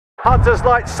Hunters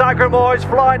like Sagramoy is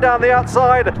flying down the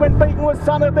outside. When beaten was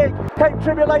Son of Big, Cape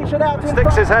Tribulation out in Sticks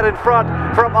front. his head in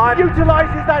front from Iron.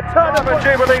 Utilises that turn of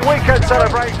Jubilee weekend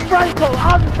celebration. Frankel,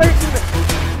 unbeaten.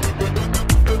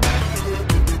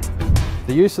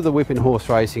 The use of the whip in horse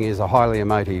racing is a highly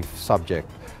emotive subject.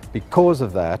 Because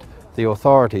of that, the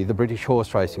authority, the British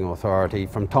Horseracing Authority,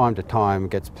 from time to time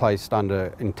gets placed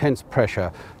under intense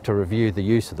pressure to review the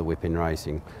use of the whip in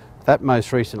racing. That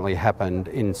most recently happened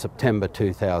in September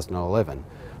 2011,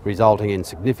 resulting in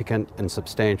significant and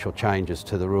substantial changes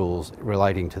to the rules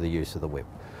relating to the use of the whip.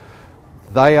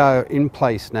 They are in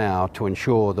place now to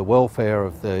ensure the welfare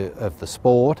of the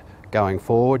sport going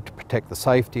forward, to protect the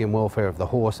safety and welfare of the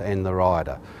horse and the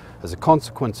rider. As a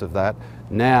consequence of that,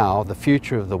 now the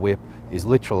future of the whip is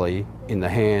literally in the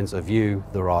hands of you,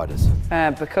 the riders.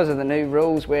 Because of the new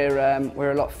rules, we're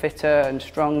a lot fitter and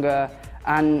stronger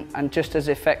and just as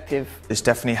effective. It's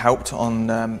definitely helped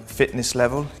on fitness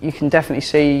level. You can definitely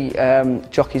see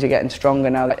jockeys are getting stronger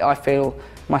now. I feel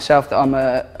myself that I'm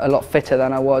a lot fitter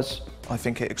than I was. I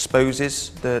think it exposes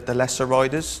the lesser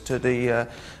riders to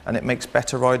and it makes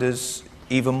better riders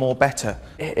even more better.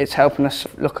 It's helping us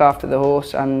look after the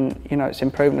horse, and you know, it's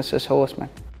improving us as horsemen.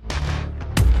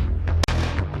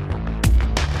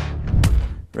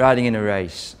 Riding in a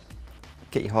race,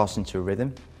 get your horse into a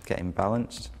rhythm, get him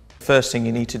balanced. First thing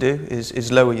you need to do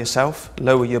is lower yourself,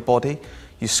 lower your body,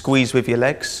 you squeeze with your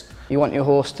legs. You want your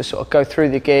horse to sort of go through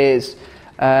the gears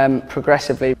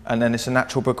progressively. And then it's a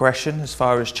natural progression as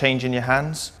far as changing your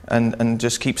hands and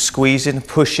just keep squeezing,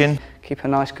 pushing. Keep a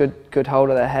nice good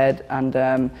hold of their head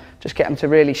and just get them to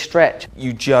really stretch.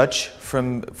 You judge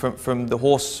from the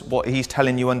horse what he's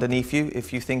telling you underneath you.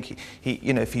 If you think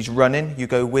if he's running, you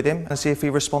go with him and see if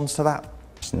he responds to that.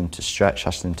 Ask them to stretch,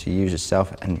 ask them to use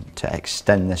itself and to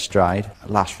extend their stride.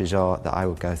 Last resort that I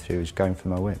would go through is going for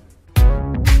my whip.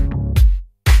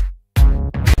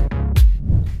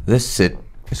 This sit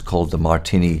is called the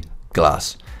Martini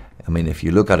glass. I mean, if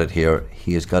you look at it here,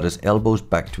 he has got his elbows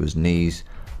back to his knees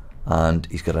and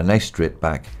he's got a nice straight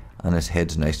back and his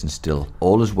head's nice and still.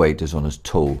 All his weight is on his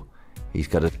toe. He's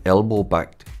got his elbow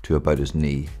back to about his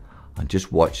knee, and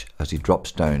just watch as he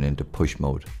drops down into push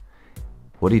mode.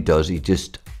 What he does, he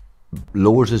just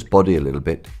lowers his body a little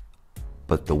bit,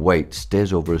 but the weight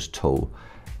stays over his toe.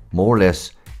 More or less,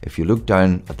 if you look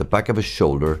down at the back of his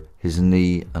shoulder, his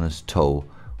knee and his toe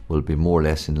will be more or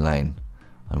less in line.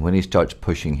 And when he starts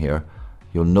pushing here,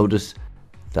 you'll notice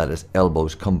that his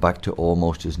elbows come back to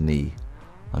almost his knee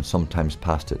and sometimes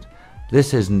past it.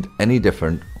 This isn't any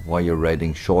different while you're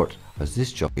riding short as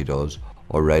this jockey does,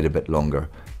 or ride a bit longer.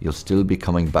 You'll still be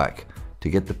coming back. To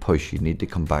get the push, you need to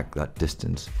come back that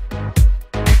distance.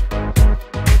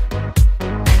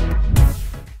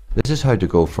 This is how to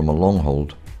go from a long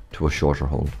hold to a shorter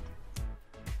hold.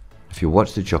 If you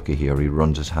watch the jockey here, he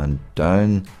runs his hand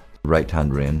down the right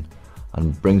hand rein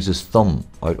and brings his thumb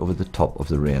out over the top of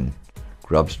the rein,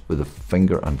 grabs it with a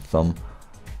finger and thumb,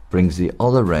 brings the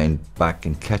other rein back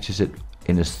and catches it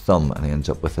in his thumb, and he ends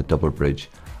up with a double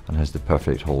bridge and has the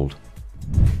perfect hold.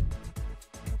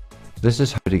 This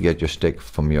is how to get your stick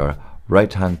from your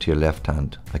right hand to your left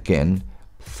hand. Again,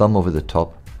 thumb over the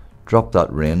top, drop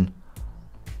that rein,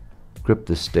 grip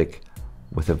the stick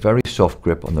with a very soft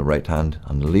grip on the right hand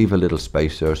and leave a little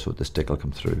space there so the stick will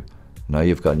come through. Now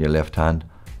you've got in your left hand,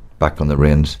 back on the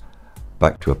reins,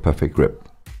 back to a perfect grip.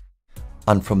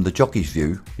 And from the jockey's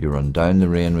view, you run down the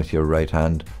rein with your right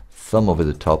hand, thumb over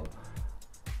the top,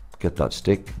 get that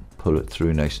stick, pull it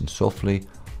through nice and softly,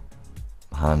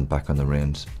 hand back on the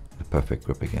reins, the perfect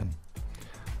grip again.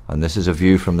 And this is a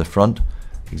view from the front.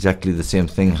 Exactly the same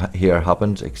thing here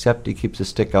happens, except he keeps the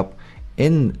stick up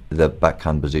in the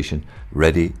backhand position,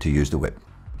 ready to use the whip.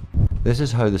 This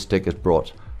is how the stick is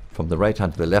brought from the right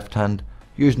hand to the left hand,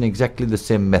 using exactly the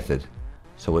same method.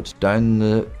 So it's down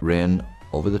the rein,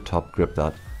 over the top, grip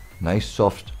that, nice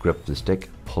soft grip the stick,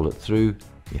 pull it through,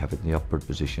 you have it in the upward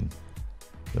position.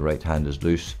 The right hand is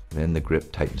loose, then the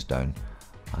grip tightens down,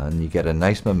 and you get a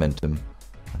nice momentum,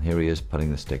 and here he is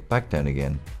putting the stick back down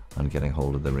again and getting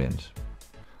hold of the reins.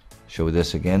 Show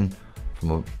this again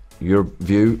from your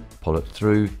view, pull it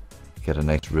through, get a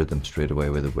nice rhythm straight away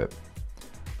with the whip.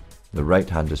 The right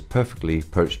hand is perfectly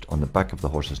perched on the back of the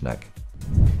horse's neck.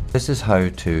 This is how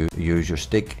to use your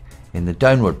stick in the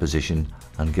downward position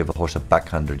and give a horse a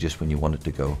backhander just when you want it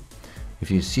to go. If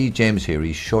you see James here,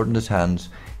 he's shortened his hands,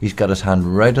 he's got his hand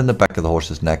right on the back of the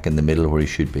horse's neck in the middle where he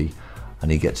should be, and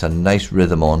he gets a nice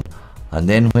rhythm on, and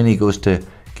then when he goes to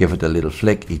give it a little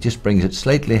flick, he just brings it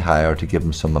slightly higher to give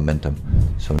him some momentum.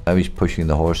 So now he's pushing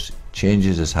the horse,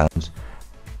 changes his hands,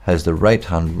 has the right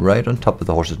hand right on top of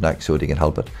the horse's neck so that he can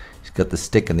help it. He's got the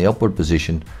stick in the upward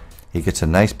position, he gets a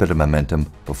nice bit of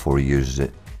momentum before he uses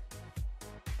it.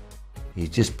 He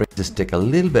just brings the stick a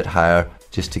little bit higher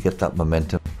just to get that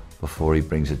momentum before he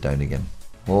brings it down again.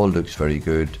 All looks very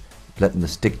good, letting the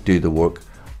stick do the work,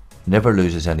 never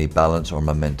loses any balance or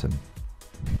momentum.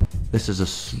 This is a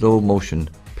slow motion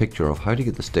picture of how to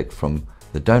get the stick from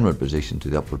the downward position to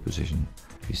the upward position.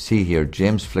 You see here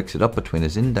James flicks it up between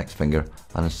his index finger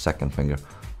and his second finger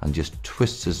and just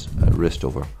twists his wrist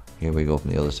over. Here we go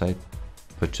from the other side,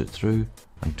 puts it through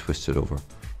and twists it over.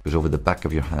 Goes over the back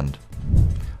of your hand.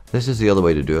 This is the other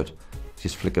way to do it.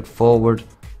 Just flick it forward,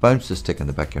 bounce the stick in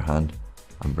the back of your hand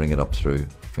and bring it up through,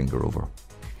 finger over.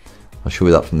 I'll show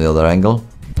you that from the other angle.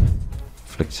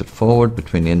 Flicks it forward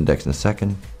between the index and the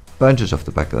second, bounces off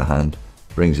the back of the hand,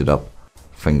 brings it up,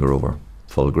 finger over,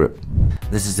 full grip.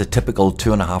 This is a typical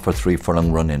 2.5 or 3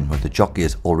 furlong run-in where the jockey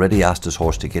has already asked his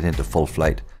horse to get into full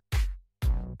flight.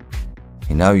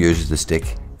 He now uses the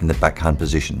stick in the backhand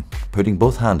position, putting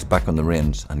both hands back on the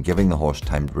reins and giving the horse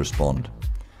time to respond.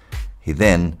 He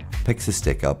then picks the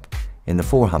stick up in the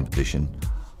forehand position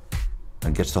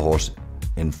and gets the horse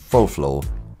in full flow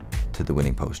to the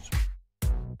winning post,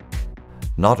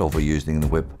 not overusing the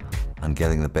whip and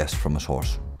getting the best from his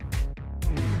horse.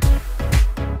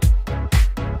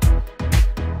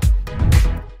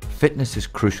 Fitness is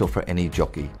crucial for any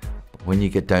jockey, but when you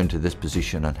get down to this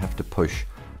position and have to push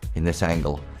in this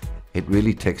angle, it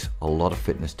really takes a lot of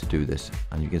fitness to do this.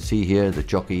 And you can see here the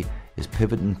jockey is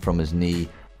pivoting from his knee,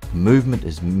 movement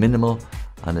is minimal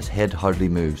and his head hardly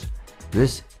moves.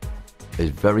 This is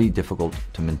very difficult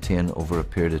to maintain over a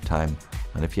period of time,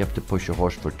 and if you have to push a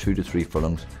horse for 2 to 3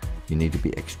 furlongs, you need to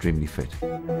be extremely fit.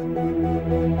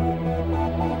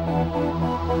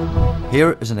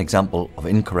 Here is an example of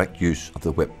incorrect use of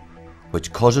the whip,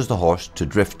 which causes the horse to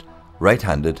drift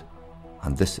right-handed,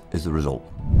 and this is the result.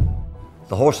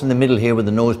 The horse in the middle here with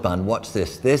the noseband, watch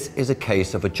this. This is a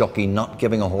case of a jockey not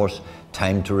giving a horse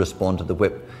time to respond to the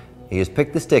whip. He has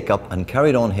picked the stick up and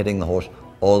carried on hitting the horse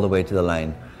all the way to the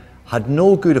line. Had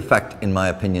no good effect in my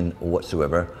opinion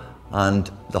whatsoever,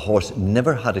 and the horse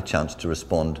never had a chance to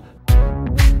respond.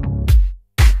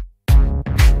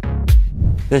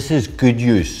 This is good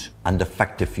use and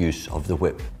effective use of the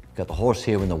whip. Got the horse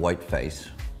here in the white face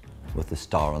with the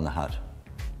star on the hat.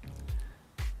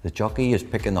 The jockey is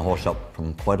picking the horse up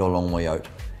from quite a long way out,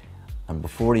 and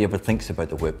before he ever thinks about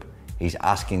the whip, he's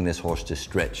asking this horse to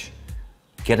stretch,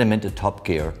 get him into top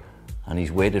gear, and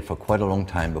he's waited for quite a long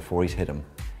time before he's hit him.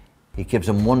 He gives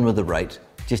him one with the right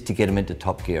just to get him into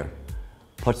top gear,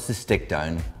 puts the stick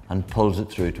down and pulls it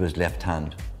through to his left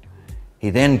hand. He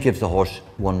then gives the horse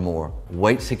one more,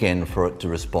 waits again for it to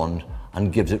respond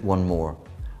and gives it one more,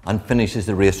 and finishes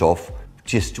the race off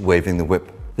just waving the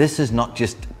whip. This is not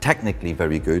just technically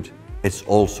very good, it's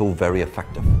also very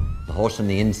effective. The horse on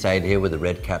the inside here with the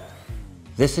red cap.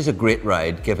 This is a great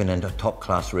ride given in a top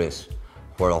class race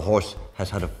where a horse has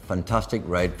had a fantastic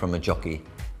ride from a jockey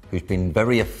who's been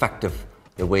very effective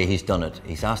the way he's done it.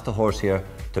 He's asked the horse here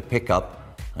to pick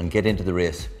up and get into the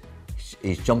race.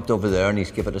 He's jumped over there and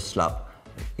he's given it a slap.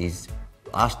 He's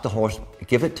asked the horse,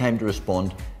 give it time to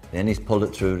respond, then he's pulled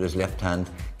it through with his left hand,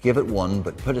 give it one,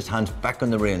 but put his hands back on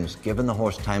the reins, giving the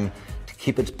horse time to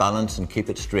keep its balance and keep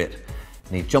it straight.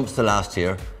 And he jumps the last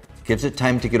here, gives it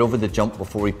time to get over the jump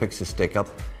before he picks the stick up.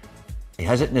 He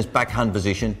has it in his backhand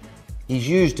position. He's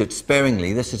used it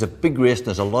sparingly. This is a big race,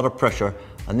 there's a lot of pressure,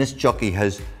 and this jockey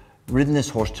has ridden this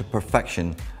horse to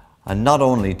perfection. And not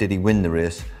only did he win the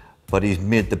race, but he's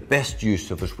made the best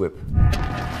use of his whip.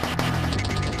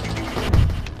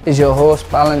 Is your horse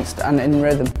balanced and in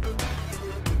rhythm?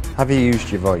 Have you used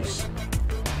your voice?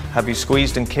 Have you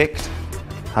squeezed and kicked?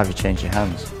 Have you changed your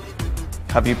hands?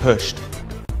 Have you pushed?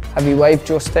 Have you waved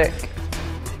your stick?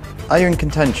 Are you in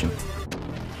contention?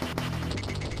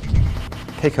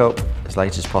 Pick up as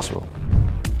late as possible.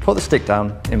 Put the stick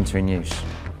down in between use.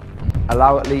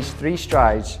 Allow at least 3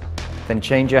 strides, then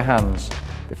change your hands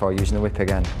before using the whip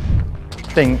again.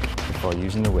 Think before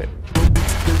using the whip.